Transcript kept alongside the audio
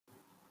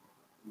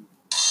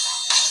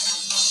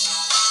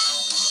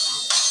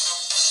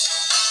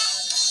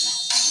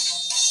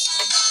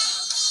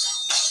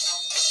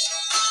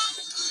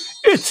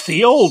It's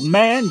the Old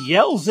Man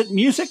Yells at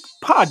Music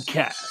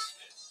podcast.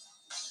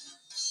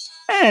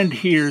 And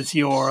here's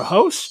your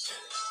host,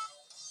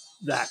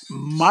 that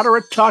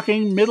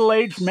moderate-talking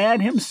middle-aged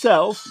man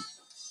himself,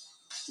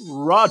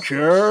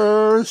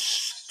 Roger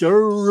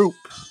Stroop.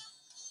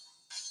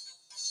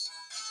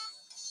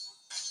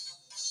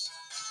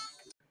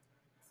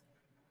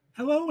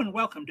 Hello and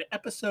welcome to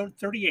episode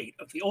 38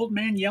 of the Old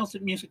Man Yells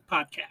at Music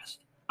podcast.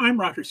 I'm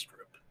Roger Stroop.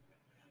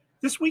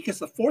 This week is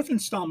the fourth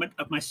installment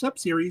of my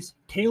sub-series,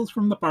 Tales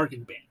from the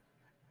Bargain Bin.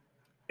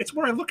 It's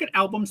where I look at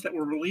albums that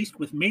were released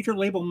with major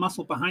label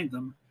muscle behind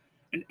them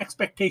and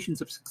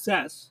expectations of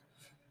success,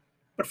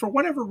 but for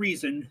whatever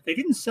reason, they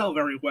didn't sell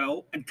very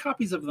well, and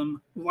copies of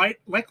them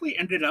likely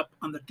ended up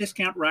on the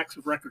discount racks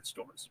of record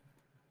stores.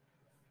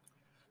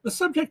 The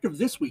subject of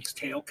this week's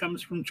tale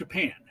comes from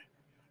Japan.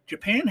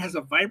 Japan has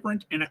a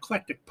vibrant and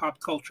eclectic pop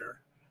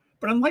culture,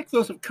 but unlike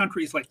those of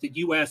countries like the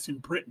US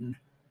and Britain,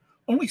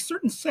 only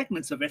certain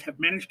segments of it have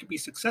managed to be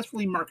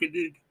successfully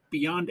marketed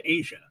beyond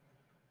Asia.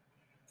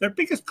 Their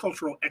biggest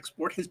cultural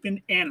export has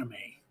been anime.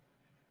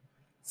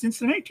 Since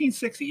the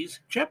 1960s,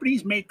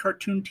 Japanese-made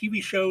cartoon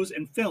TV shows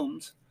and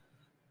films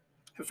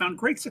have found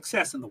great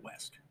success in the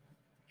West.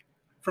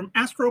 From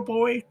Astro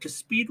Boy to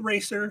Speed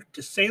Racer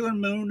to Sailor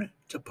Moon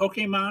to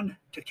Pokemon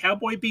to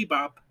Cowboy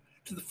Bebop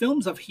to the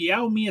films of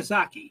Hayao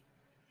Miyazaki,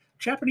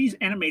 Japanese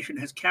animation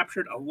has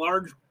captured a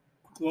large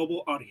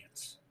global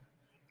audience.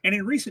 And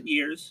in recent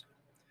years,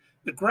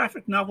 the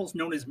graphic novels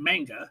known as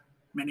manga,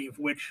 many of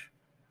which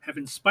have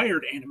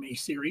inspired anime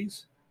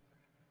series,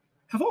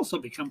 have also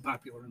become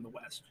popular in the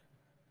West.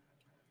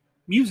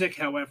 Music,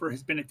 however,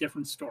 has been a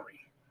different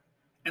story,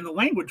 and the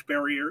language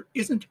barrier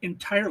isn't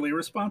entirely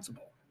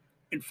responsible.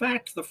 In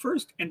fact, the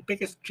first and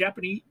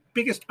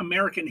biggest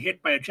American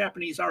hit by a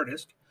Japanese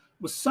artist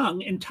was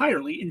sung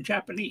entirely in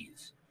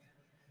Japanese.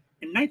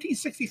 In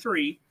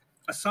 1963,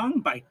 a song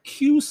by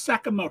Q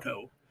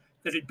Sakamoto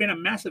that had been a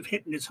massive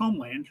hit in his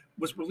homeland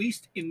was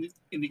released in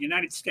the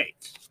United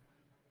States.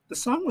 The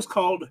song was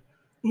called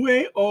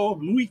Ue o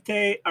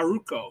Muite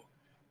Aruko,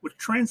 which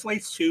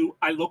translates to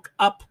I look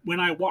up when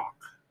I walk.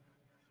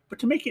 But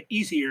to make it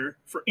easier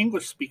for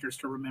English speakers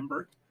to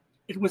remember,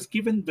 it was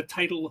given the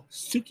title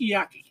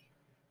Sukiyaki,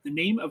 the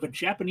name of a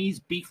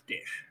Japanese beef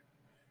dish.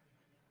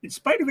 In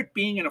spite of it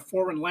being in a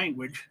foreign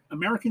language,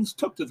 Americans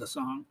took to the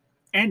song,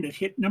 and it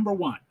hit number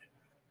one.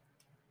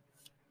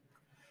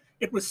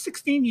 It was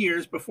 16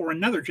 years before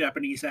another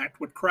Japanese act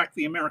would crack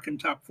the American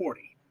top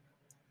 40.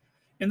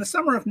 In the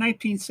summer of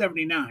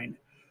 1979,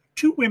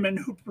 two women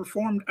who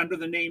performed under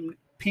the name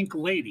Pink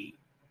Lady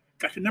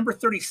got to number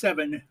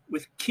 37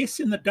 with Kiss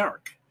in the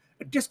Dark,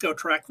 a disco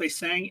track they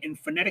sang in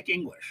phonetic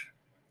English.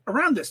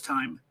 Around this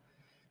time,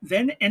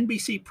 then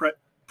NBC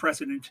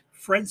president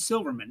Fred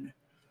Silverman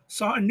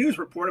saw a news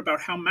report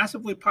about how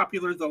massively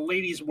popular the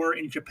ladies were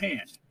in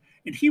Japan,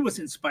 and he was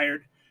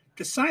inspired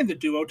to sign the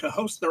duo to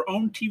host their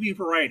own TV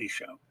variety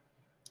show.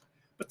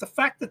 But the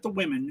fact that the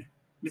women,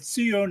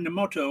 Mitsuyo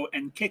Nemoto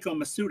and Keiko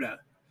Masuda,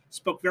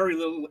 spoke very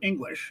little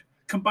English,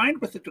 combined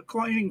with the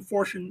declining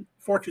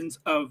fortunes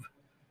of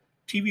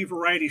TV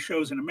variety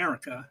shows in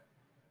America,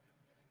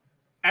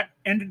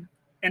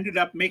 ended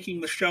up making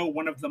the show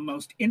one of the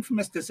most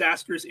infamous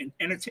disasters in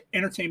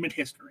entertainment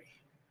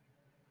history.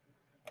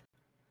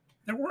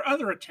 There were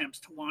other attempts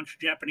to launch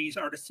Japanese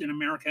artists in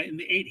America in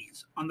the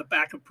 80s on the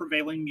back of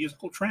prevailing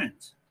musical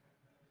trends.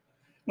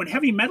 When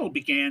heavy metal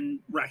began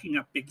racking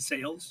up big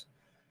sales,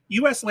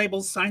 US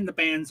labels signed the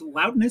bands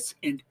Loudness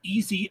and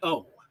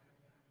Easy-O.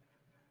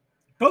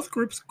 Both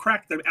groups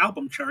cracked the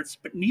album charts,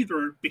 but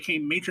neither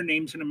became major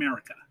names in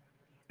America.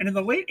 And in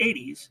the late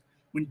 80s,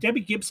 when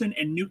Debbie Gibson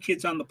and New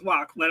Kids on the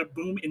Block led a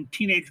boom in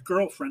teenage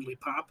girl-friendly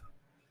pop,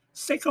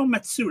 Seiko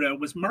Matsuda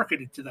was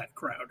marketed to that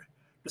crowd,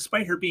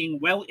 despite her being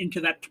well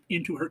into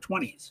her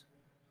 20s.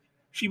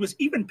 She was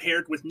even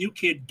paired with new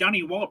kid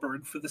Donnie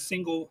Wahlberg for the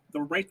single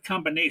The Right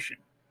Combination,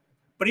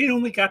 but it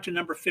only got to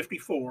number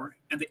 54,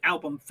 and the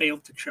album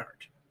failed to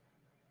chart.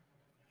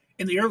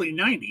 In the early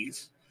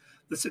 90s,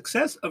 the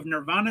success of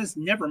Nirvana's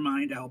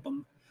Nevermind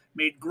album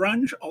made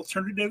grunge,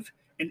 alternative,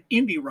 and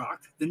indie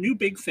rock the new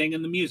big thing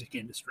in the music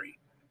industry.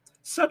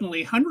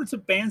 Suddenly, hundreds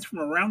of bands from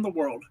around the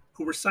world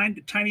who were signed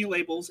to tiny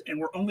labels and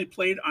were only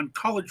played on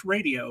college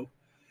radio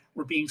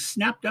were being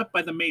snapped up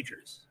by the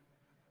majors.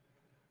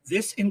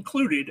 This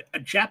included a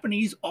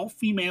Japanese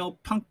all-female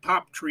punk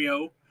pop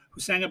trio who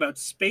sang about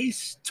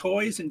space,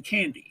 toys, and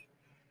candy,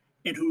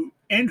 and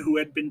who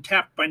had been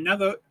tapped by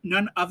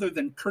none other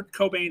than Kurt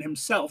Cobain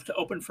himself to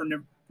open for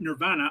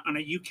Nirvana on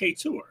a UK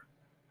tour.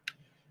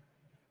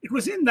 It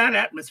was in that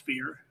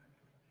atmosphere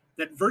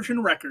that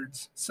Virgin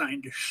Records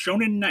signed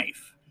Shonen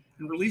Knife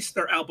and released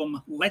their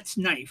album Let's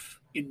Knife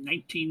in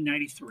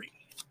 1993.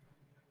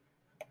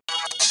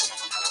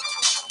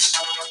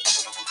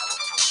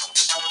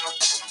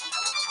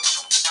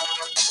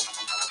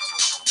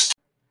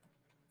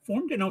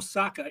 Formed in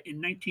Osaka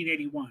in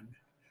 1981,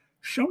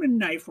 Shonen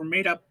Knife were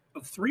made up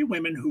of three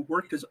women who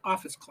worked as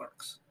office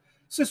clerks.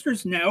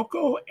 Sisters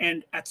Naoko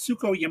and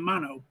Atsuko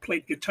Yamano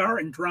played guitar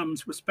and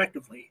drums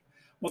respectively,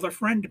 while their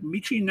friend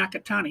Michi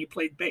Nakatani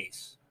played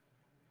bass.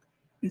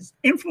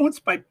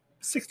 Influenced by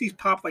 60s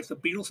pop like the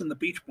Beatles and the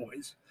Beach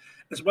Boys,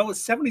 as well as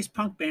 70s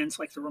punk bands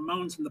like the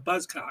Ramones and the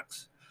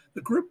Buzzcocks,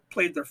 the group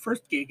played their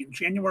first gig in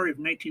January of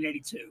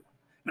 1982,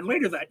 and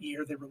later that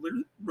year they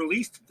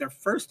released their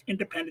first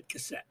independent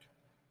cassette.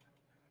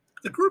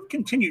 The group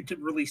continued to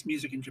release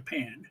music in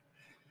Japan,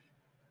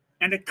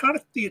 and it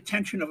caught the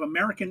attention of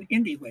American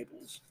indie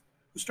labels,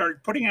 who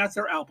started putting out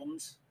their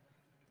albums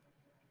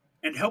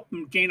and helped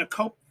them gain a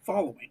cult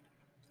following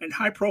and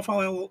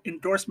high-profile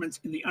endorsements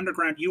in the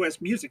underground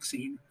U.S. music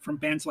scene from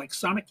bands like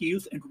Sonic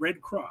Youth and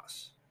Red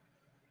Cross.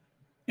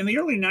 In the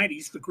early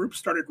 90s, the group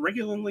started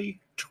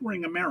regularly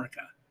touring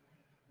America,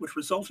 which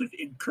resulted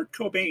in Kurt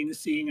Cobain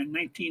seeing a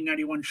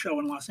 1991 show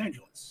in Los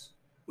Angeles,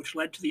 which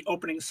led to the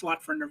opening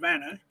slot for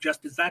Nirvana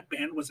just as that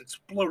band was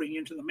exploding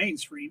into the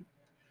mainstream,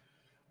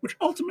 which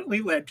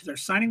ultimately led to their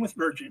signing with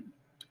Virgin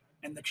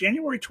and the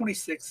January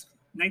 26,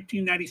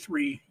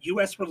 1993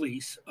 U.S.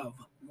 release of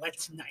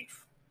Let's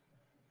Knife.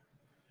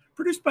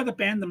 Produced by the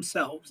band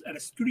themselves at a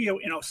studio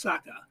in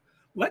Osaka,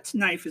 Let's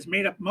Knife is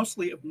made up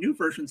mostly of new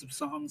versions of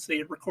songs they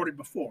had recorded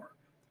before,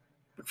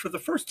 but for the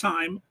first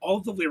time, all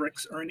of the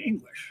lyrics are in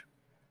English.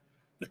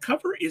 The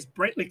cover is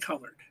brightly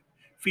colored,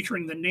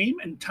 featuring the name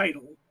and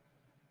title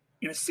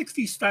in a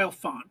 60s-style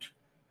font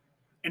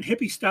and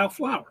hippie-style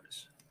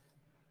flowers.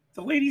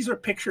 The ladies are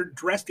pictured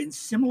dressed in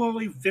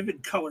similarly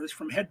vivid colors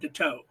from head to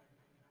toe,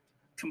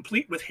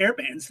 complete with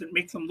hairbands that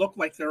make them look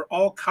like they're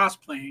all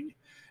cosplaying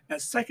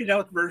as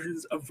psychedelic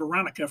versions of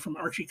Veronica from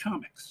Archie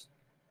Comics.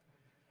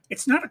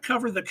 It's not a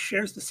cover that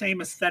shares the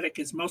same aesthetic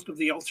as most of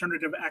the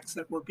alternative acts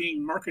that were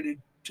being marketed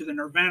to the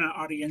Nirvana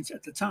audience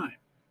at the time.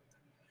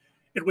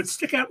 It would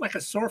stick out like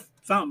a sore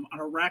thumb on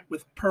a rack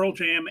with Pearl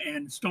Jam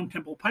and Stone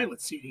Temple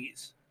Pilots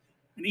CDs,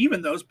 and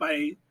even those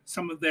by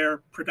some of their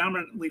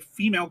predominantly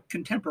female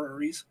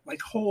contemporaries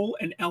like Hole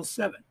and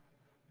L7.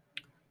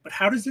 But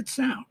how does it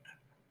sound?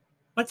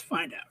 Let's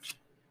find out.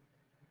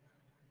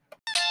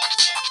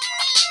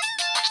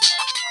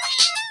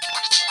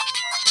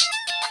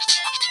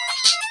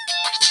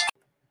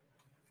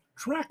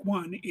 Track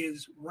 1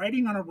 is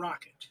Riding on a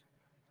Rocket.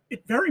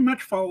 It very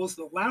much follows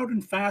the loud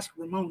and fast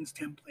Ramones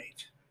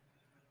template.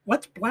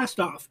 Let's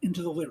blast off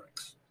into the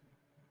lyrics.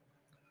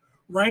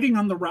 Riding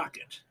on the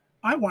rocket.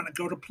 I want to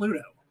go to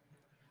Pluto.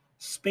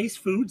 Space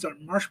foods are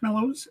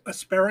marshmallows,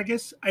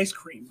 asparagus, ice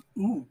cream.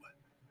 Ooh.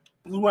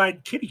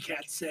 Blue-eyed kitty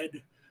cat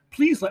said,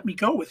 please let me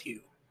go with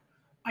you.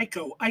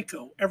 Iko,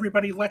 Iko,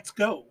 everybody let's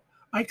go.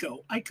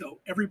 Iko, Iko,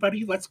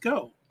 everybody let's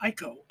go.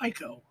 Iko,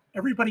 Iko,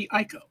 everybody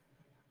Iko.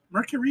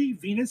 Mercury,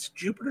 Venus,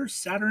 Jupiter,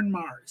 Saturn,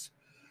 Mars,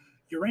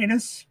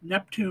 Uranus,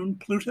 Neptune,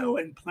 Pluto,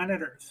 and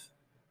planet Earth.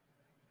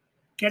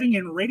 Getting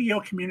in radio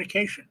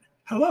communication.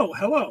 Hello,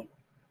 hello.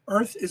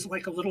 Earth is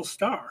like a little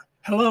star.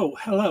 Hello,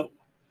 hello.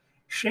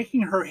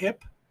 Shaking her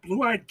hip,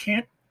 blue-eyed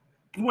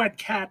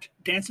cat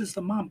dances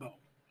the mambo.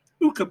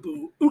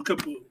 Ookaboo,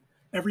 ookaboo.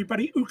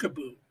 Everybody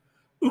ookaboo.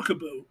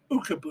 Ookaboo,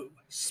 ookaboo.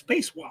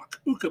 Spacewalk,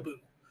 ookaboo.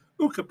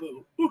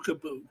 Ookaboo,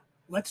 ookaboo.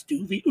 Let's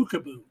do the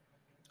ookaboo.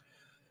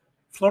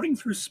 Floating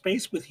through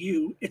space with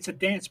you, it's a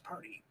dance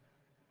party.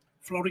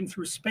 Floating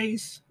through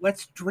space,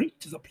 let's drink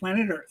to the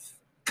planet Earth.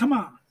 Come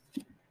on.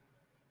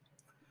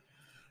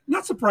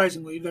 Not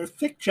surprisingly, their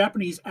thick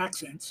Japanese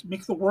accents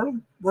make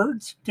the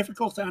words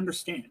difficult to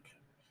understand,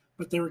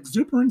 but their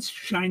exuberance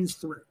shines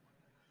through.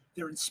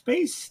 They're in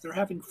space, they're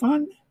having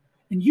fun,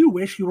 and you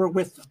wish you were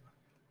with them.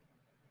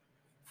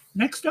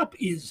 Next up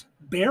is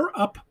Bear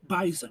Up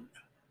Bison.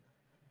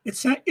 It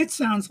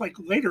sounds like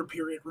later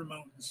period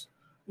Ramones,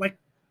 like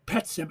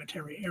Pet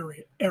Cemetery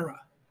era.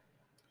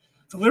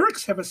 The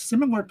lyrics have a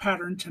similar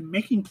pattern to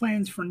Making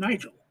Plans for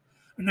Nigel,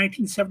 a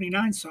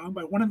 1979 song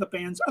by one of the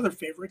band's other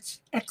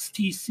favorites,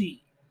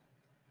 XTC.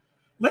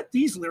 Let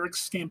these lyrics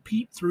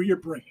stampede through your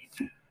brain.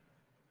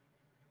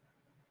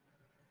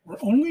 We're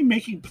only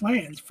making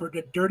plans for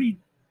the dirty,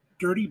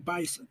 dirty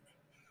bison.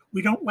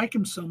 We don't like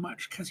him so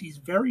much because he's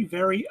very,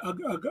 very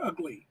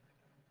ugly.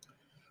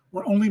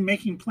 We're only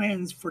making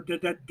plans for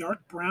the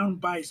dark brown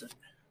bison.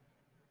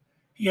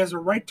 He has a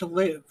right to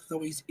live, though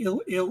he's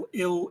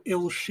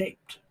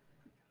ill-shaped.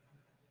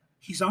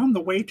 He's on the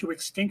way to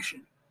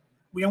extinction.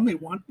 We only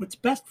want what's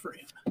best for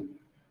him.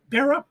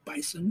 Bear up,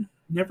 bison,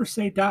 never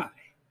say die.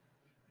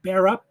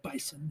 Bear up,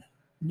 bison,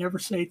 never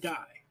say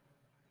die.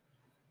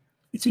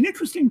 It's an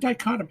interesting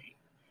dichotomy.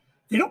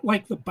 They don't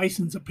like the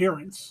bison's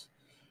appearance,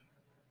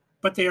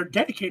 but they are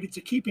dedicated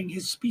to keeping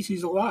his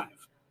species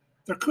alive.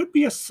 There could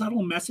be a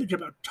subtle message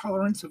about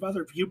tolerance of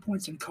other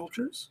viewpoints and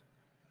cultures.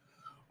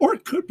 Or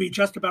it could be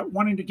just about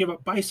wanting to give a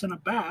bison a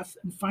bath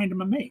and find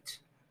him a mate.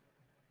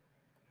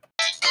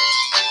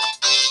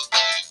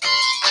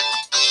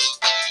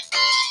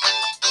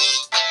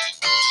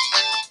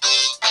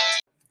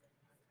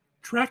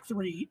 Track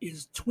 3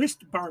 is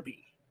Twist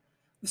Barbie.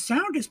 The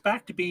sound is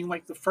back to being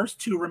like the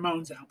first two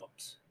Ramones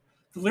albums.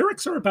 The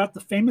lyrics are about the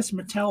famous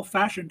Mattel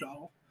fashion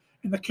doll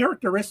and the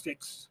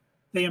characteristics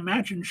they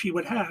imagined she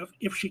would have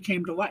if she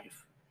came to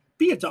life.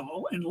 Be a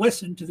doll and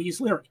listen to these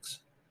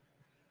lyrics.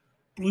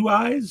 Blue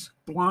eyes,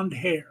 blonde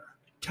hair,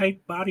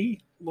 tight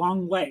body,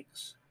 long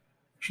legs.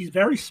 She's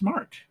very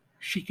smart.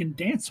 She can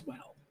dance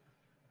well.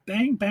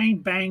 Bang, bang,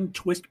 bang,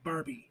 twist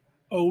Barbie.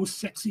 Oh,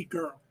 sexy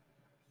girl.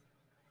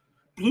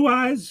 Blue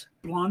eyes,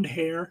 blonde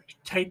hair,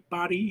 tight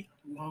body,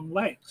 long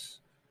legs.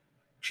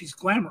 She's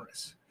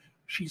glamorous.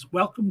 She's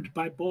welcomed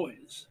by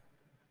boys.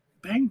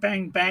 Bang,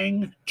 bang,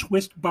 bang,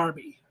 twist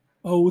Barbie.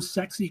 Oh,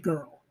 sexy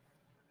girl.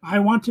 I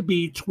want to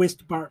be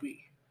twist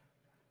Barbie.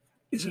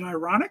 Is it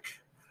ironic?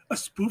 A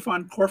spoof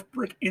on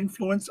corporate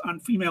influence on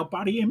female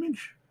body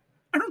image?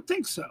 I don't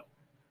think so.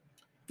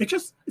 It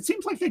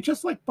seems like they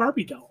just like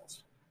Barbie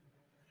dolls.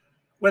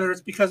 Whether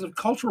it's because of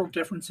cultural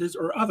differences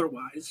or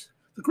otherwise,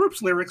 the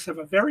group's lyrics have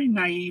a very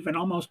naive and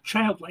almost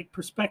childlike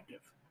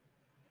perspective.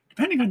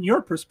 Depending on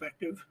your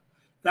perspective,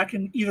 that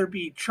can either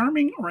be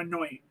charming or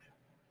annoying.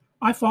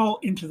 I fall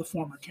into the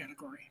former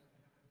category.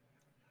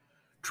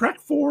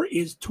 Track 4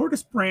 is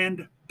Tortoise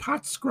Brand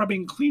Pot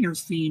Scrubbing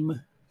Cleaners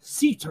theme,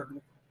 Sea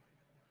Turtle.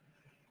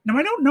 Now,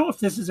 I don't know if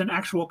this is an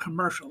actual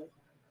commercial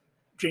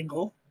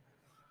jingle,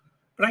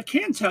 but I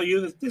can tell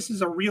you that this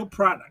is a real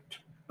product,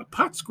 a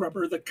pot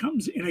scrubber that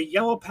comes in a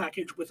yellow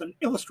package with an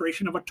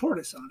illustration of a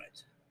tortoise on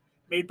it,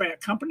 made by a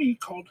company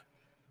called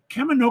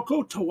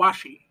Kaminoko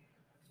Tawashi.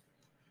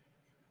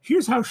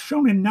 Here's how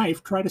Shonen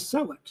Knife try to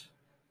sell it.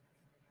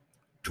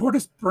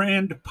 Tortoise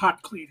Brand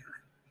Pot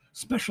Cleaner,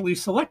 specially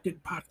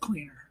selected pot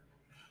cleaner.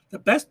 The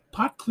best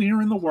pot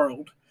cleaner in the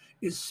world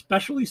is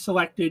specially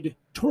selected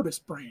Tortoise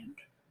Brand.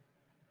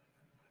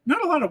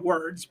 Not a lot of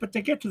words, but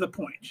they get to the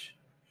point.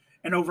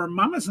 And over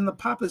Mamas and the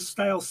Papas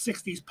style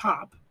 60s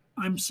pop,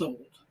 I'm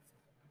sold.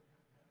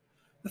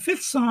 The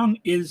fifth song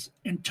is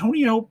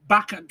Antonio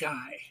Baka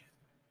Guy.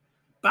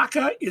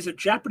 Baka is a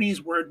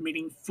Japanese word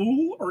meaning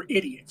fool or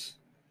idiot,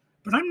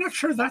 but I'm not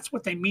sure that's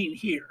what they mean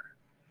here.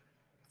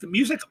 The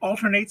music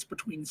alternates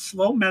between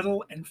slow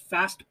metal and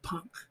fast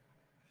punk.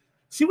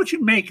 See what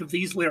you make of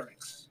these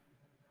lyrics.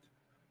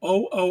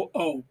 Oh, oh,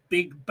 oh,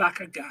 big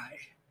Baka guy.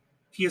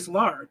 He is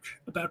large,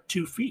 about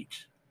 2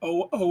 feet.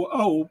 Oh, oh,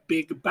 oh,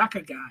 big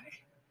Baka guy.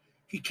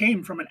 He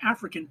came from an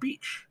African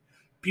beach.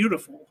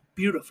 Beautiful,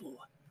 beautiful,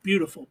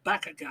 beautiful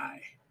Baka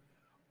guy.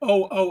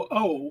 Oh, oh,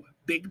 oh,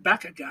 big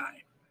Baka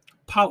guy.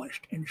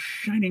 Polished and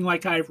shining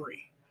like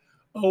ivory.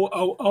 Oh,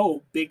 oh,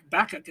 oh, big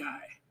Baka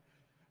guy.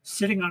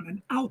 Sitting on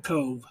an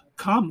alcove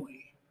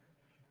calmly.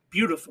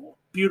 Beautiful,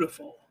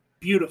 beautiful,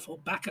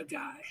 beautiful Baka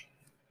guy.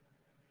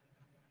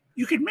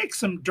 You could make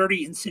some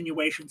dirty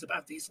insinuations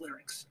about these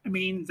lyrics. I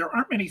mean, there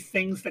aren't many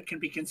things that can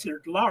be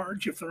considered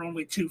large if they're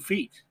only 2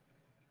 feet.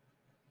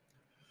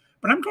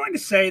 But I'm going to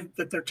say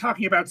that they're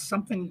talking about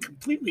something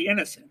completely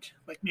innocent,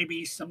 like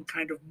maybe some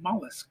kind of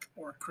mollusk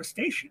or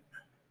crustacean,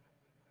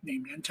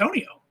 named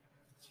Antonio.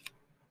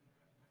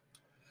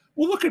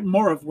 We'll look at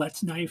more of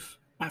Let's Knife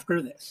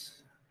after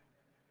this.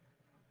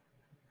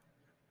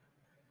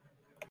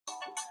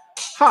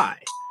 Hi,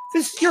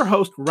 this is your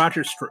host,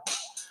 Roger Stroop,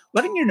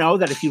 letting you know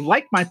that if you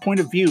like my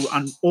point of view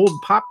on old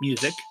pop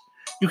music,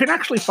 you can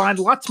actually find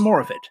lots more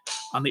of it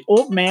on the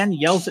Old Man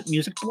Yells at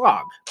Music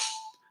blog.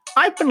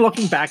 I've been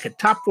looking back at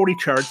top 40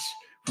 charts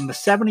from the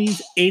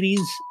 70s,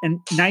 80s, and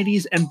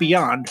 90s and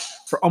beyond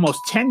for almost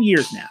 10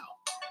 years now,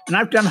 and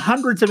I've done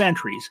hundreds of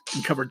entries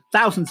and covered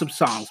thousands of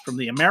songs from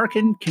the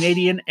American,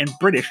 Canadian, and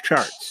British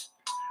charts,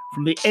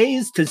 from the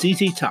A's to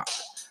ZZ Top,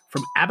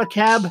 from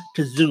Abacab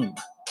to Zoom.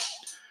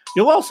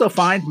 You'll also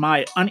find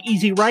my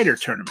Uneasy Rider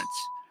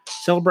tournaments,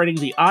 celebrating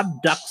the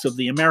odd ducks of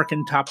the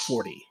American Top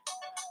 40.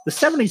 The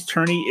 70s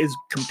tourney is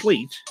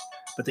complete,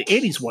 but the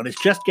 80s one is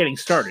just getting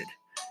started,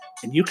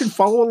 and you can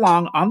follow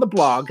along on the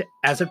blog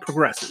as it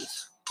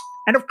progresses.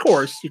 And of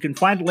course, you can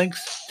find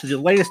links to the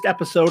latest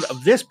episode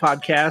of this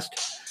podcast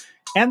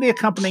and the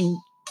accompanying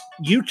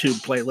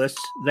YouTube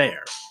playlists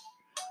there.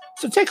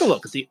 So take a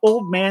look at the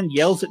Old Man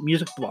Yells at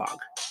Music blog,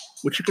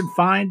 which you can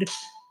find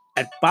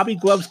at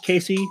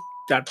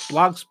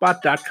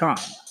bobbyglovescasey.blogspot.com.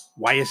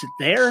 Why is it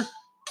there?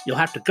 You'll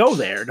have to go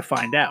there to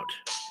find out.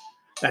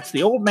 That's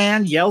the Old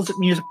Man Yells at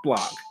Music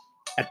blog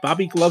at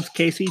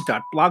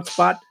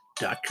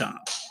bobbyglovescasey.blogspot.com.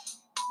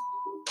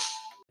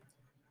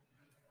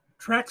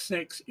 Track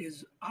 6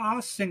 is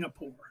Ah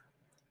Singapore.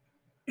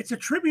 It's a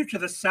tribute to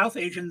the South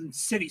Asian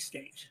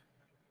city-state.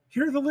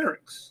 Here are the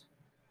lyrics.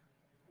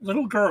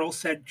 Little girl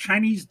said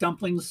Chinese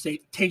dumplings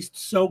taste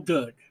so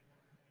good.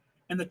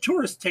 And the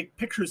tourists take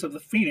pictures of the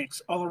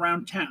phoenix all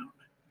around town.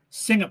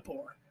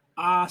 Singapore.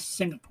 Ah,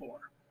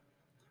 Singapore.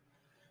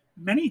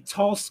 Many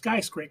tall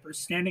skyscrapers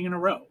standing in a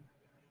row.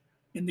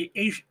 In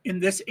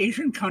this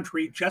Asian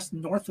country just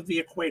north of the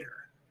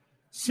equator.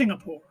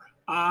 Singapore.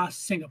 Ah,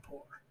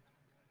 Singapore.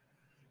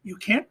 You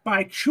can't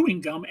buy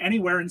chewing gum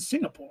anywhere in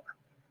Singapore,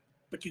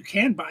 but you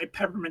can buy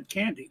peppermint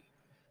candy,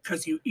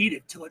 because you eat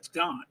it till it's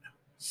gone.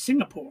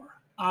 Singapore.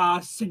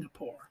 Ah,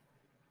 Singapore.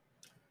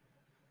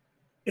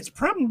 It's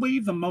probably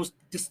the most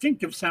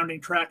distinctive sounding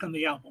track on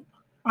the album.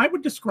 I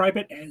would describe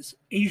it as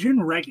Asian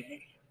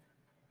reggae.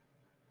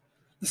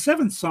 The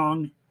 7th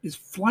song is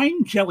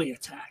Flying Jelly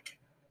Attack.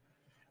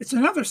 It's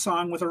another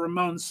song with a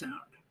Ramones sound.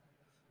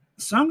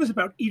 The song is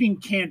about eating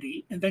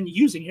candy and then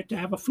using it to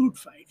have a food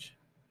fight.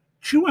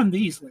 Chew on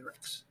these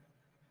lyrics.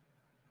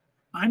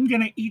 I'm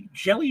gonna eat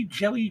jelly,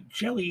 jelly,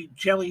 jelly,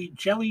 jelly,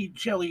 jelly,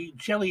 jelly,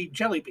 jelly,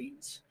 jelly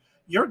beans.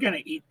 You're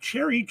gonna eat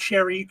cherry,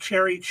 cherry,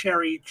 cherry,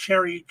 cherry,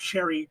 cherry,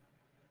 cherry,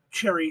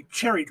 cherry,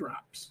 cherry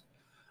drops.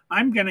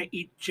 I'm gonna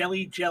eat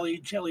jelly, jelly,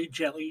 jelly,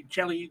 jelly,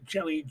 jelly,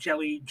 jelly,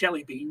 jelly,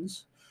 jelly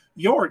beans.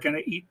 You're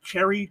gonna eat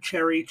cherry,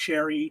 cherry,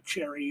 cherry,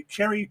 cherry,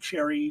 cherry,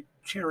 cherry,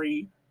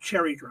 cherry,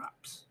 cherry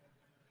drops.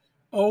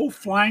 Oh,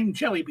 flying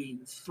jelly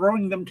beans,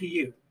 throwing them to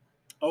you.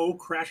 Oh,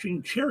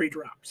 crashing cherry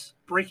drops,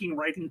 breaking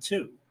right in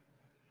two.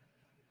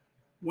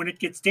 When it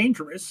gets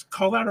dangerous,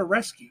 call out a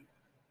rescue.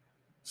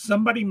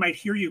 Somebody might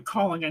hear you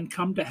calling and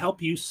come to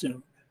help you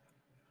soon.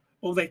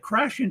 Oh, they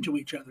crash into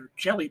each other,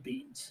 jelly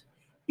beans,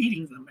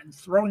 eating them and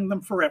throwing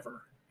them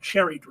forever,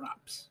 cherry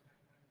drops.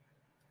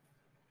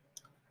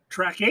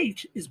 Track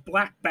 8 is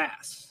Black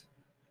Bass.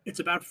 It's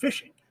about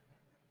fishing.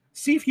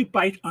 See if you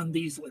bite on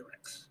these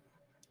lyrics.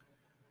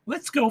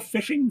 Let's go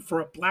fishing for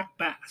a black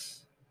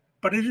bass,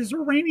 but it is a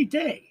rainy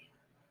day.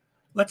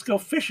 Let's go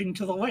fishing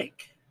to the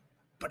lake,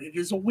 but it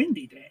is a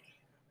windy day.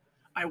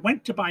 I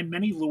went to buy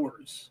many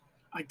lures.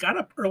 I got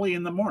up early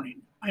in the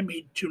morning. I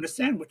made tuna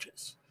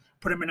sandwiches,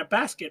 put them in a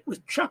basket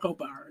with choco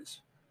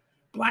bars.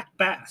 Black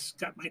bass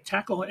got my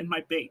tackle and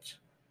my bait.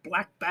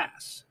 Black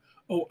bass,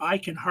 oh, I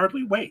can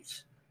hardly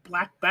wait.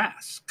 Black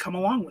bass, come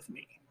along with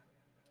me.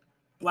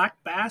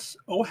 Black bass,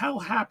 oh, how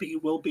happy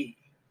we'll be.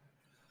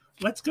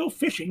 Let's go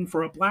fishing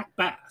for a black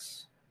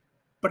bass,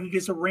 but it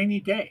is a rainy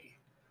day.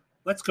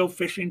 Let's go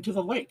fishing to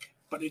the lake,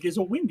 but it is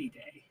a windy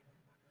day.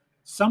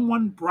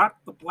 Someone brought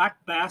the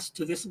black bass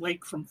to this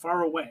lake from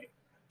far away,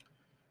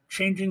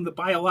 changing the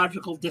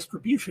biological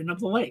distribution of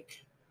the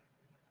lake.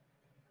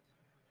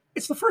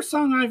 It's the first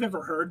song I've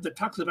ever heard that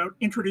talks about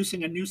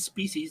introducing a new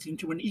species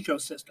into an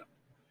ecosystem.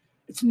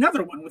 It's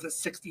another one with a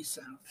 60s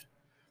sound.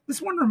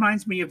 This one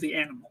reminds me of the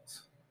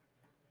Animals.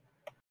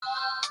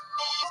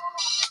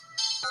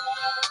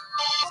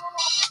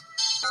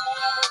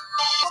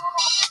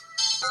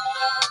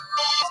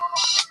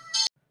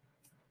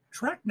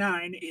 Track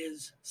 9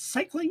 is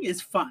Cycling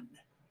is Fun.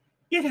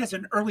 It has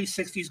an early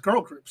 60s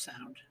girl group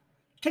sound.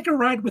 Take a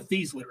ride with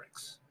these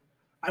lyrics.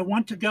 I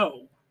want to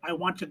go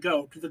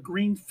to the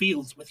green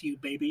fields with you,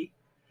 baby.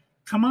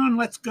 Come on,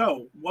 let's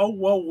go. Whoa,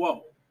 whoa,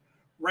 whoa.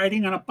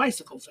 Riding on a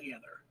bicycle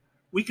together.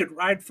 We could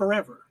ride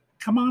forever.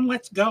 Come on,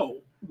 let's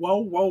go. Whoa,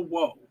 whoa,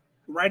 whoa.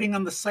 Riding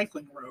on the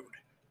cycling road.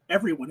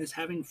 Everyone is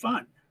having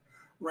fun.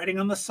 Riding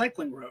on the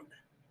cycling road.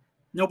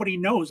 Nobody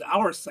knows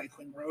our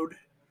cycling road.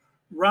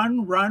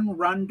 Run, run,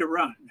 run to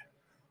run.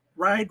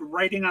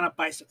 Riding on a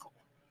bicycle.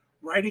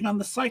 Riding on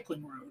the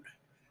cycling road.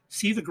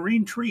 See the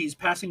green trees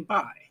passing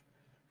by.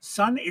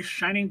 Sun is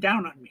shining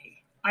down on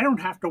me. I don't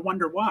have to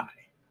wonder why.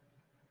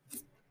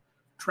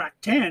 Track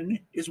 10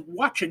 is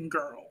Watchin'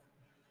 Girl.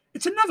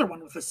 It's another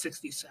one with a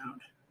 60s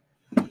sound.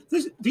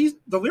 The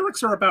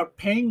lyrics are about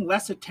paying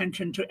less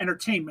attention to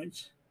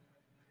entertainment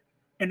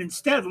and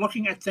instead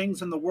looking at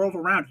things in the world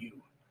around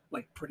you,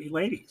 like pretty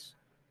ladies.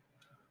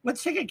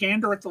 Let's take a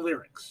gander at the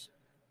lyrics.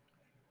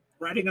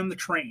 Riding on the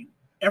train.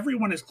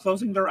 Everyone is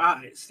closing their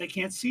eyes. They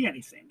can't see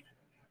anything.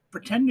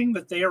 Pretending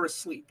that they are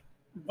asleep.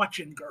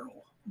 Watchin'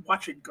 girl,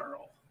 watchin'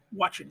 girl,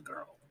 watchin'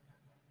 girl.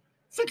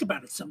 Think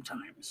about it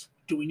sometimes.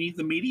 Do we need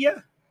the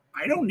media?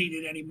 I don't need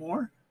it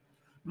anymore.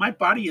 My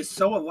body is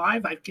so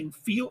alive I can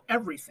feel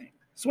everything,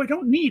 so I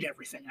don't need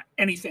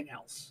anything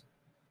else.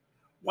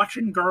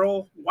 Watchin'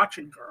 girl,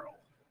 watchin' girl.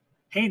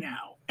 Hey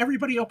now,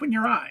 everybody open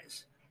your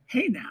eyes.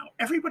 Hey now,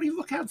 everybody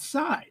look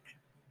outside.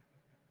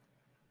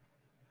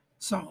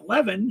 Song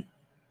 11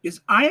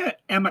 is I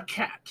Am a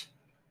Cat.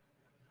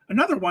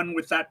 Another one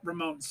with that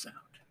Ramones sound.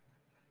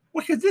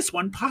 What could this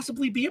one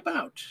possibly be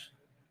about?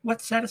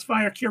 Let's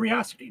satisfy our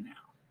curiosity now.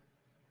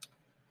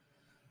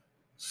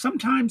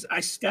 Sometimes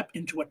I step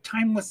into a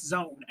timeless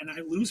zone and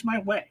I lose my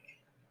way.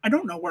 I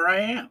don't know where I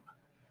am.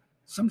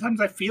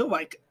 Sometimes I feel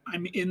like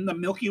I'm in the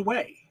Milky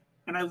Way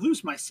and I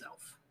lose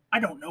myself. I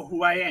don't know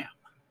who I am.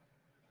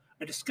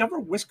 I discover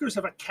whiskers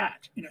of a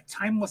cat in a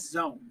timeless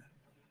zone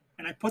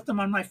and I put them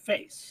on my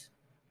face.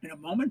 In a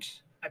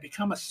moment, I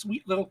become a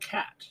sweet little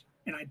cat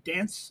and I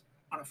dance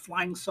on a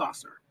flying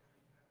saucer.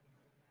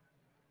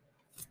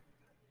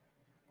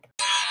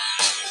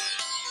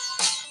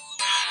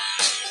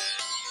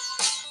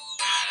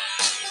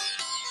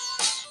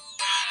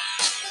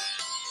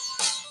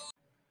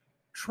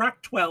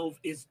 Track 12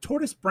 is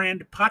Tortoise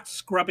Brand Pot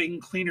Scrubbing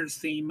Cleaners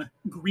theme,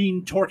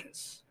 Green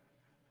Tortoise.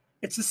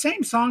 It's the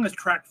same song as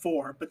track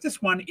 4, but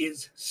this one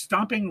is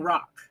Stomping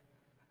Rock.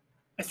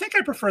 I think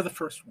I prefer the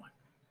first one.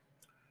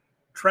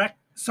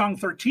 Song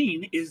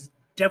 13 is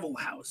Devil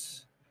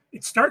House.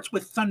 It starts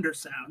with thunder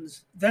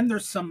sounds, then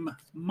there's some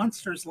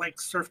monsters-like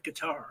surf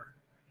guitar.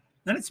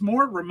 Then it's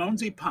more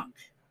Ramonesy punk.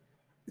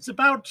 It's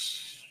about,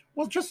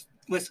 well, just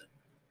listen.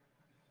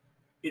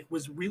 It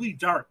was really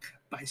dark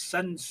by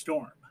sudden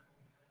storm.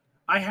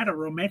 I had a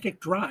romantic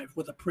drive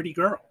with a pretty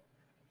girl.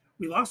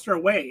 We lost our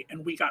way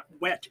and we got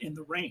wet in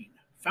the rain,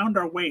 found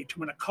our way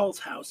to an occult's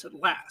house at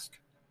last.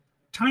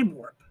 Time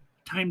warp,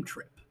 Time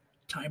trip,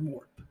 time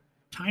warp,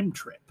 time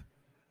trip.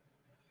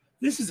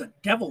 This is a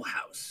Devil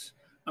House,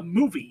 a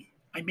movie.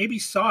 I maybe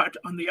saw it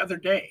on the other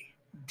day.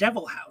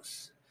 Devil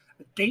House.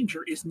 A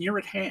danger is near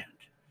at hand.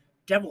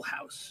 Devil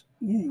House.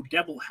 Ooh,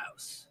 Devil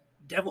House.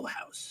 Devil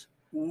House.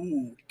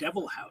 Ooh,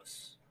 Devil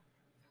House.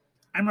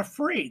 I'm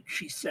afraid,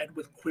 she said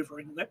with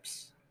quivering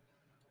lips.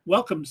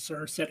 Welcome,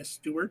 sir, said a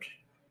steward.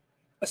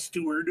 A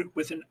steward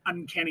with an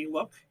uncanny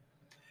look.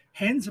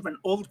 Hands of an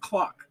old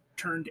clock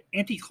turned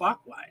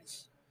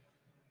anti-clockwise.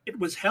 It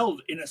was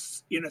held in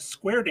a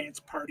square dance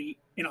party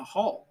in a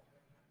hall.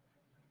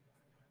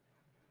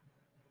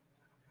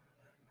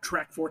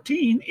 Track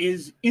 14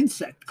 is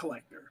Insect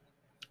Collector.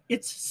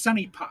 It's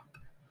Sunny Pop.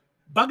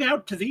 Bug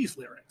out to these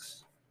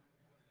lyrics.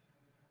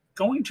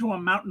 Going to a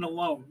mountain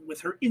alone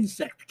with her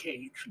insect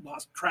cage,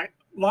 lost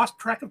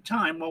track of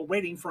time while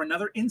waiting for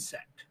another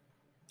insect.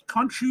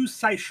 Konshu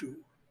Saishu.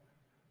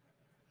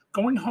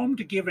 Going home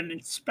to give an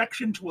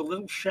inspection to a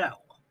little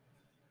shell.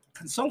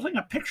 Consulting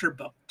a picture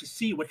book to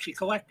see what she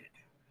collected.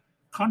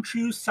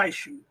 Konshu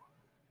Saishu.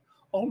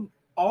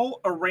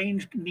 All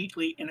arranged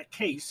neatly in a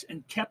case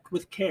and kept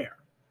with care.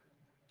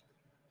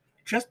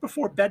 Just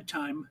before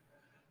bedtime,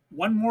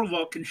 one more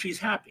look and she's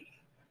happy.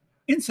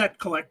 Insect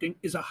collecting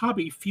is a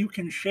hobby few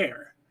can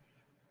share,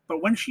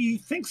 but when she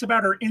thinks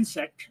about her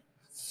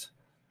insects,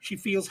 she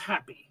feels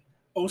happy.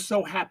 Oh,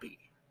 so happy.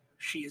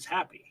 She is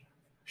happy.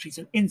 She's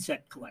an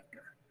insect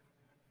collector.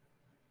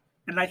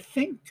 And I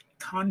think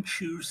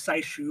Konshu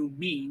Saishu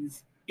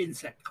means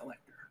insect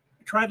collector.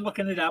 I tried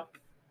looking it up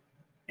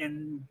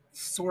and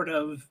sort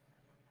of,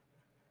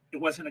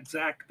 it wasn't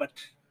exact, but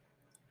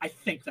I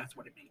think that's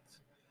what it means.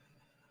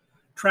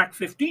 Track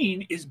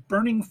 15 is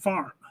Burning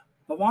Farm,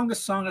 the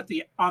longest song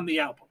on the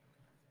album.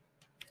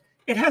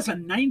 It has a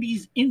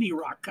 90s indie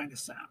rock kind of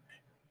sound.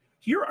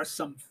 Here are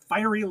some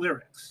fiery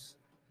lyrics.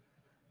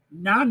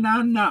 Na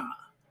na na,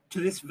 to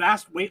this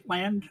vast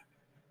wasteland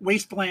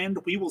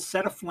we will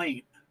set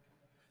aflame.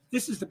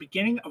 This is the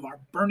beginning of our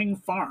burning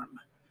farm.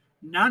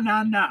 Na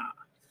na na,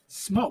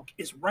 smoke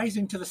is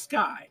rising to the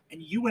sky,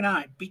 and you and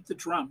I beat the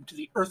drum to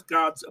the earth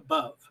gods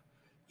above.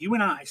 You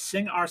and I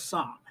sing our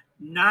song.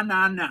 Na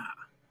na na.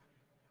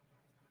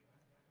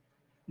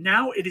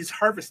 Now it is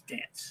harvest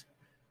dance,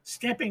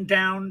 stamping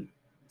down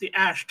the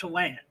ash to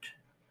land.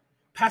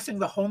 Passing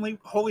the holy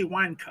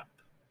wine cup,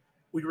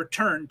 we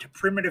return to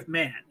primitive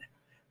man.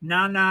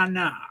 Na na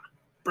na,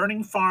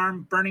 burning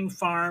farm, burning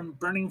farm,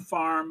 burning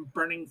farm,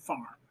 burning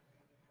farm.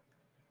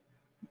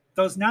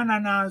 Those na na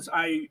nas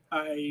I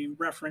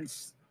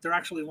reference, they're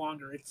actually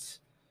longer.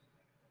 It's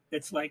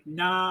like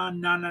na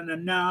na na na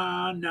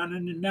na na na na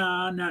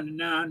na na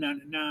na na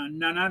na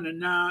na na na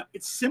na.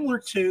 It's similar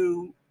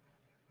to,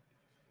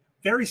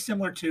 very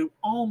similar to,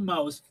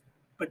 almost,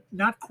 but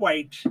not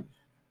quite,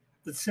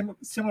 the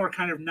similar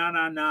kind of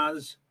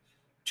na-na-nas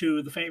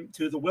to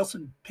the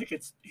Wilson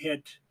Pickett's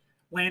hit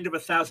Land of a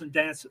Thousand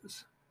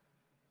Dances.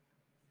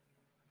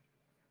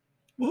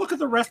 We'll look at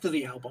the rest of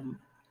the album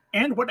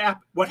and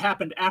what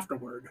happened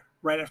afterward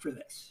right after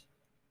this.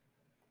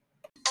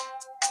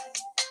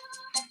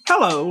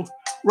 Hello,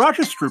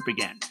 Roger Stroop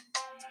again.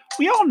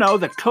 We all know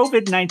that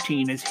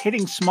COVID-19 is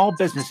hitting small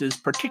businesses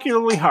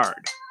particularly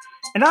hard,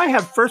 and I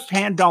have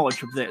first-hand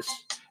knowledge of this,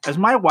 as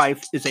my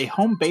wife is a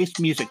home-based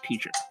music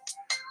teacher.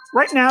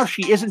 Right now,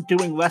 she isn't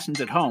doing lessons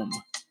at home,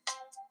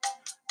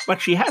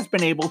 but she has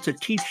been able to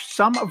teach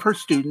some of her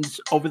students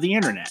over the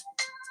internet,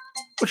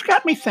 which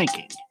got me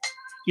thinking.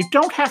 You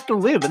don't have to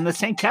live in the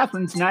St.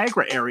 Catharines,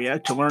 Niagara area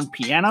to learn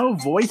piano,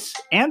 voice,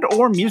 and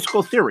or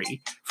musical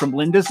theory from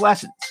Linda's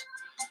lessons.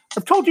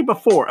 I've told you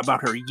before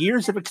about her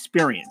years of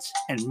experience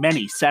and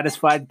many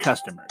satisfied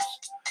customers.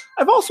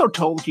 I've also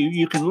told you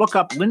you can look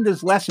up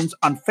Linda's lessons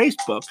on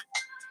Facebook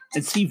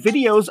and see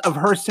videos of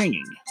her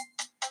singing.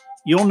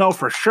 You'll know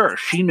for sure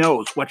she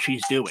knows what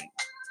she's doing.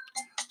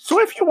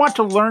 So if you want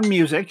to learn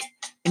music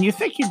and you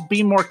think you'd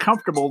be more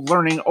comfortable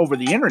learning over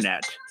the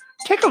internet,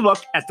 take a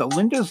look at the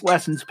Linda's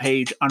Lessons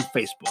page on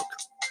Facebook.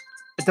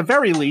 At the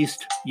very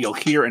least, you'll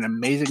hear an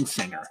amazing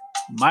singer,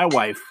 my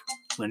wife,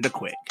 Linda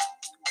Quigg.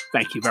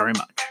 Thank you very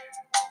much.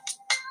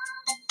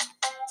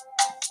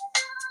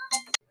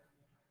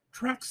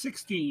 Track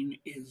 16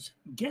 is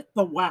Get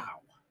the Wow.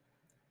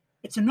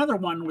 It's another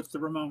one with the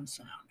Ramones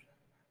sound.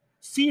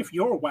 See if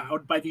you're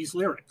wowed by these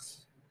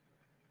lyrics.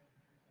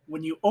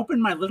 When you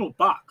open my little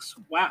box,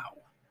 wow.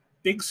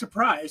 Big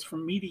surprise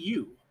from me to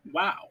you,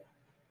 wow.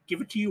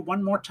 Give it to you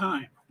one more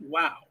time,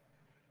 wow.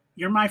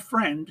 You're my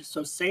friend,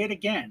 so say it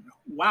again,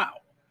 wow.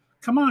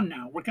 Come on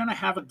now, we're gonna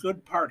have a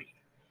good party.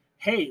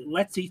 Hey,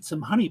 let's eat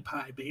some honey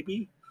pie,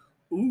 baby.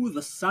 Ooh,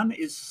 the sun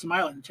is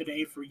smiling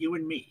today for you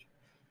and me.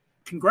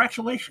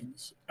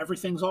 Congratulations,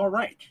 everything's all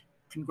right.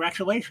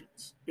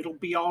 Congratulations, it'll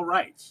be all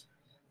right.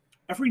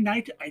 Every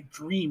night I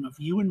dream of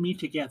you and me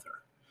together,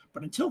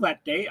 but until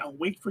that day, I'll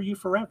wait for you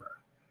forever.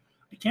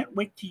 I can't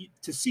wait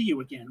to see you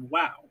again,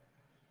 wow.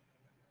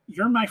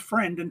 You're my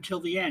friend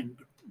until the end,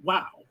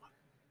 wow.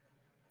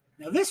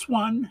 Now this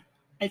one,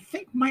 I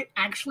think might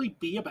actually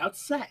be about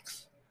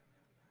sex.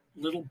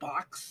 Little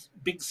box,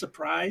 big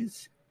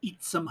surprise,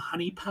 Eat Some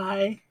Honey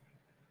Pie.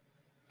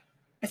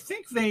 I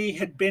think they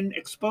had been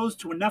exposed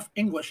to enough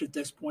English at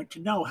this point to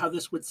know how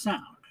this would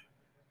sound.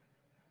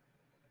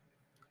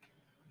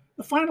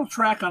 The final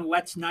track on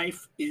Let's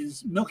Knife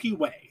is Milky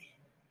Way.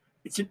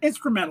 It's an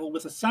instrumental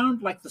with a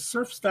sound like the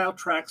surf-style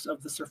tracks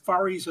of the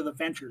Surfaris or the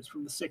Ventures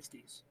from the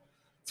 60s.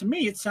 To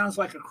me, it sounds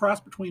like a cross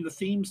between the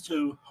themes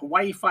to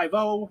Hawaii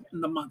Five-0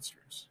 and the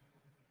Munsters.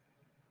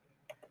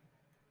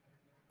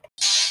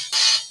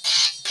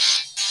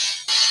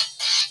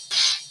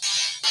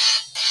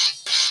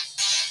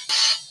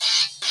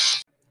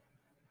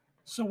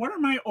 So what are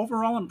my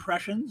overall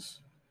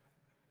impressions?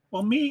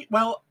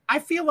 I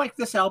feel like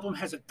this album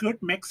has a good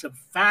mix of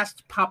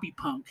fast poppy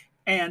punk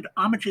and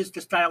homages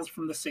to styles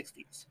from the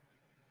 60s.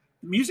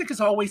 The music is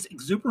always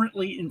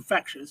exuberantly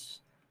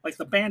infectious, like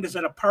the band is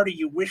at a party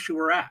you wish you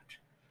were at.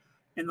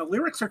 And the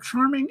lyrics are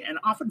charming and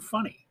often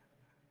funny.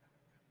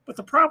 But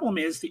the problem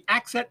is the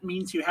accent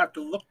means you have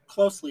to look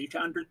closely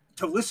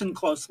to listen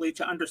closely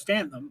to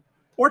understand them,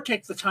 or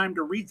take the time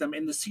to read them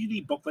in the CD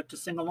booklet to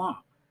sing along.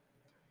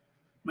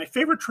 My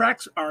favorite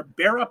tracks are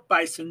Bear Up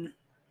Bison,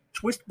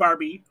 Twist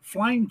Barbie,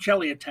 Flying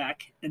Jelly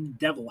Attack, and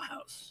Devil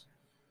House.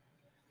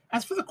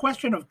 As for the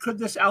question of could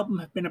this album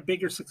have been a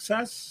bigger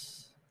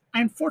success,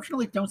 I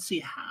unfortunately don't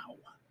see how.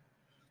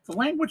 The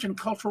language and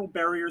cultural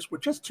barriers were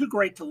just too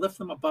great to lift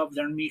them above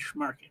their niche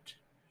market.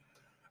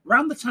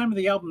 Around the time of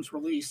the album's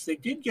release, they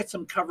did get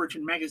some coverage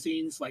in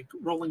magazines like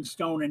Rolling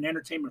Stone and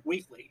Entertainment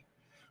Weekly,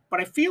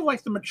 but I feel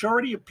like the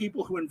majority of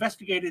people who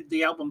investigated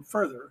the album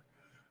further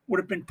would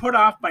have been put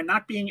off by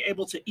not being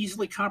able to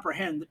easily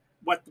comprehend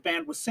what the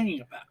band was singing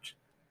about.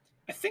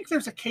 I think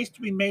there's a case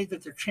to be made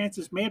that their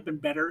chances may have been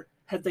better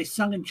had they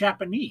sung in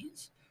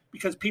Japanese,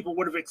 because people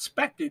would have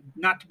expected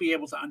not to be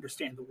able to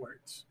understand the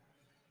words.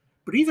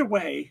 But either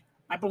way,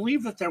 I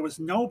believe that there was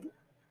no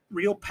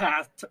real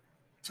path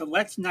to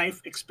Let's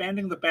Knife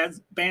expanding the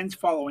band's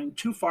following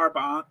too far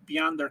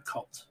beyond their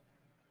cult.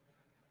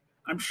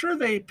 I'm sure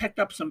they picked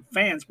up some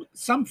fans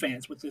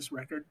with this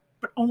record,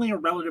 but only a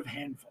relative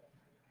handful.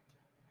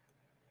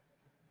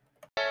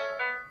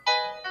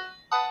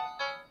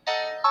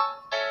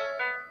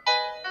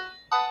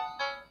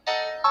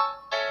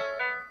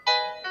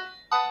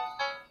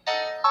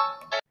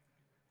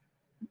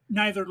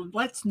 Neither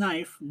Let's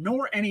Knife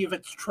nor any of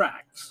its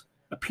tracks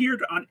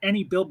appeared on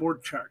any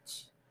Billboard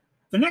charts.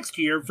 The next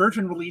year,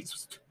 Virgin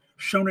released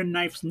Shonen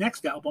Knife's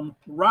next album,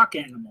 Rock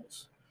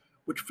Animals,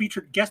 which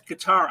featured guest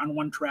guitar on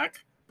one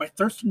track by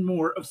Thurston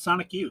Moore of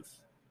Sonic Youth.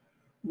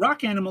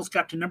 Rock Animals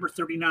got to number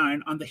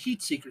 39 on the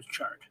Heat Seekers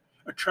chart,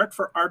 a chart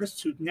for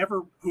artists who've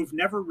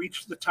never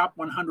reached the top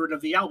 100 of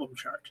the album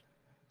chart.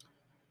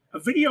 A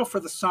video for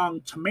the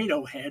song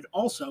Tomato Head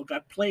also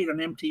got played on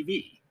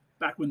MTV,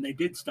 back when they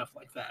did stuff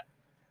like that.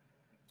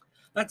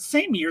 That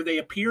same year, they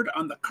appeared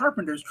on the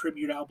Carpenters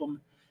tribute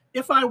album,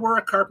 If I Were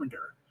a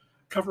Carpenter,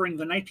 covering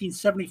the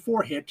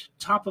 1974 hit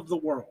Top of the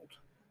World.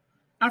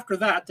 After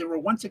that, they were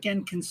once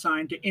again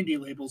consigned to indie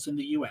labels in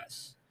the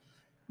US.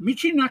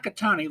 Michi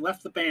Nakatani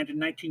left the band in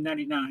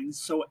 1999,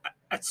 so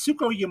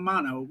Atsuko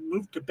Yamano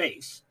moved to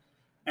bass,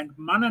 and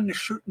Mana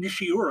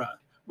Nishiura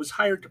was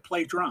hired to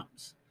play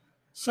drums.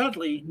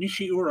 Sadly,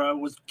 Nishiura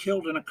was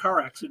killed in a car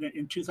accident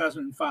in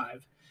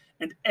 2005,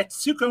 and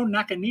Etsuko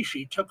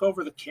Nakanishi took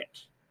over the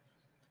kit.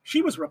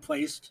 She was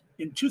replaced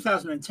in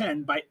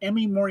 2010 by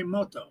Emi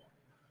Morimoto,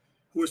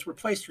 who was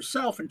replaced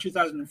herself in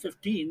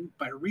 2015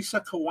 by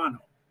Risa Kawano.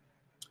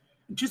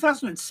 In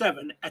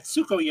 2007,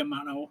 Atsuko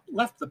Yamano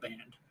left the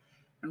band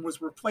and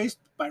was replaced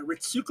by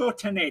Ritsuko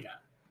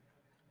Taneda.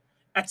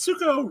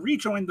 Atsuko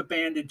rejoined the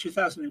band in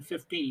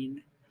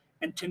 2015,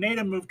 and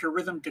Taneda moved to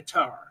rhythm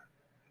guitar.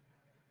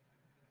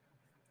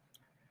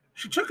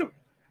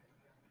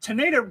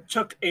 Taneda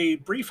took a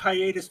brief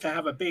hiatus to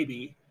have a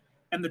baby,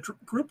 and the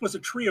group was a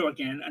trio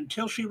again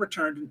until she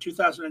returned in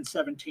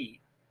 2017.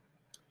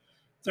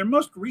 Their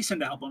most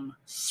recent album,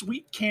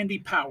 Sweet Candy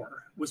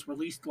Power, was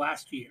released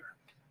last year.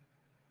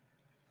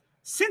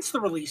 Since the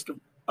release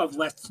of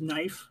Let's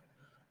Knife,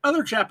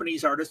 other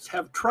Japanese artists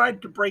have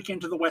tried to break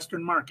into the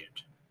Western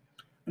market.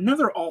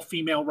 Another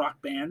all-female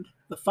rock band,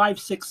 the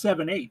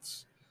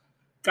 5678s,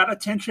 got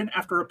attention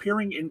after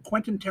appearing in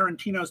Quentin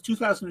Tarantino's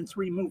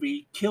 2003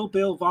 movie Kill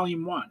Bill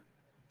Volume 1.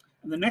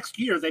 And the next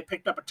year, they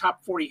picked up a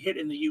top 40 hit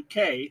in the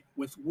UK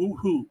with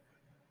Woohoo.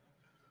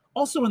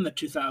 Also in the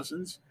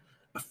 2000s,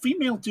 a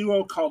female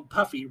duo called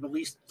Puffy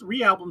released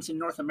 3 albums in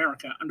North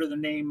America under the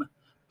name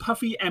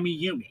Puffy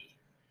Amiyumi,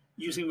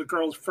 using the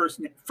girls'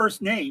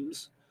 first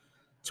names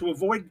to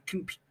avoid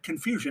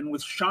confusion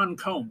with Sean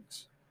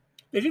Combs.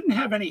 They didn't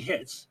have any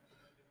hits,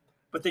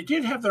 but they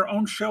did have their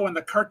own show on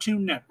the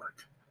Cartoon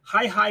Network,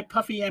 Hi Hi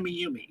Puffy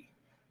Amiyumi,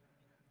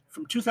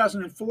 from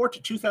 2004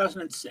 to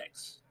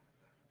 2006.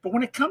 But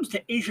when it comes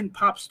to Asian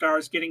pop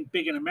stars getting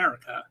big in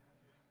America,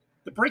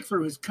 the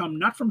breakthrough has come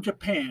not from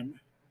Japan,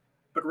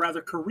 but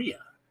rather Korea,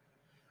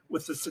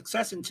 with the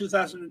success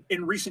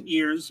in recent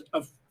years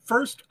of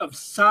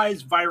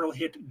Psy's viral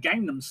hit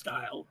Gangnam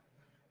Style,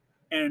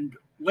 and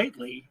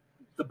lately,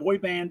 the boy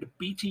band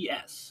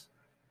BTS.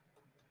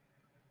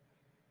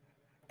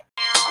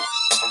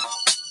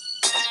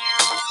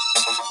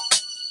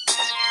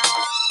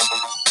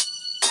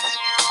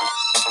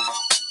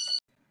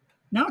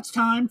 Now it's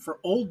time for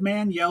Old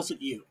Man Yells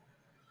at You.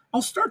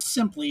 I'll start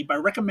simply by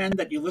recommending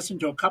that you listen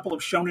to a couple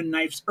of Shonen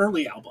Knife's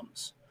early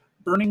albums,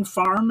 Burning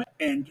Farm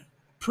and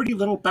Pretty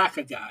Little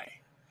Baka Guy,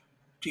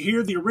 to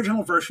hear the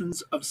original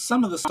versions of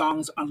some of the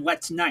songs on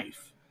Let's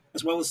Knife,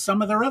 as well as some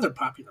of their other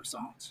popular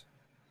songs.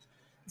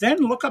 Then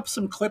look up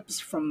some clips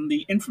from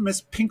the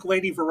infamous Pink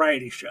Lady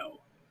variety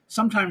show,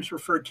 sometimes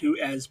referred to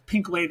as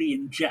Pink Lady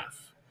and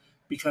Jeff,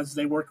 because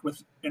they worked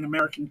with an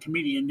American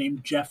comedian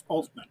named Jeff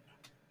Altman.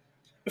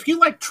 If you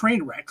like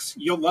train wrecks,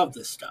 you'll love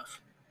this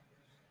stuff.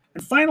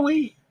 And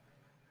finally,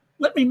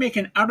 let me make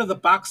an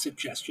out-of-the-box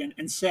suggestion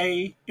and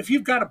say, if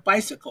you've got a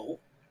bicycle,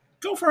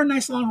 go for a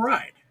nice long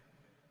ride.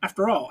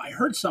 After all, I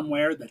heard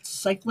somewhere that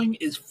cycling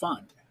is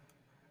fun.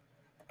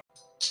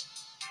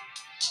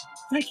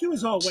 Thank you,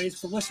 as always,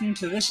 for listening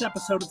to this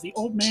episode of the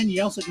Old Man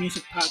Yells at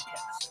Music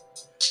podcast.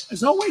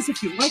 As always,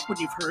 if you like what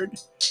you've heard,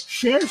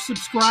 share,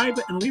 subscribe,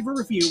 and leave a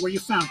review where you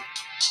found it.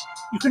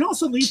 You can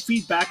also leave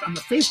feedback on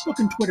the Facebook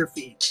and Twitter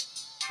feeds,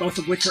 both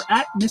of which are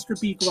at Mr.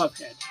 B.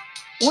 Glovehead,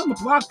 or on the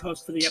blog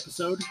post for the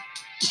episode,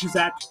 which is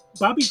at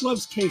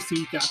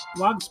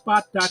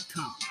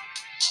bobbygloveskc.blogspot.com.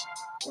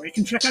 Or you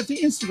can check out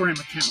the Instagram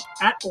account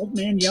at Old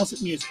Man Yells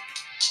at Music.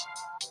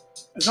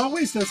 As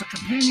always, there's a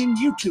companion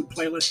YouTube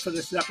playlist for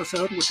this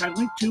episode, which I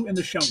link to in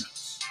the show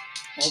notes.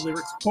 All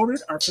lyrics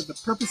quoted are for the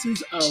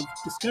purposes of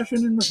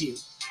discussion and review.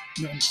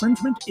 No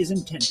infringement is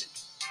intended.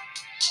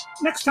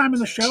 Next time on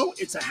the show,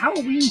 it's a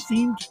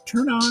Halloween-themed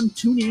turn-on,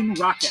 tune-in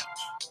rock-out.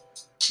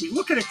 We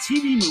look at a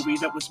TV movie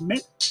that was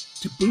meant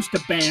to boost a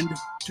band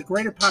to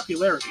greater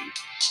popularity,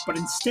 but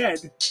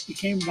instead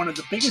became one of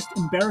the biggest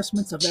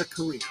embarrassments of their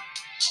career.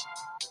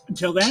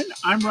 Until then,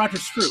 I'm Roger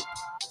Stroop,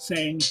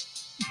 saying,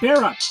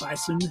 bear up,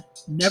 Bison,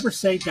 never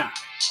say die.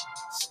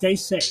 Stay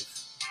safe.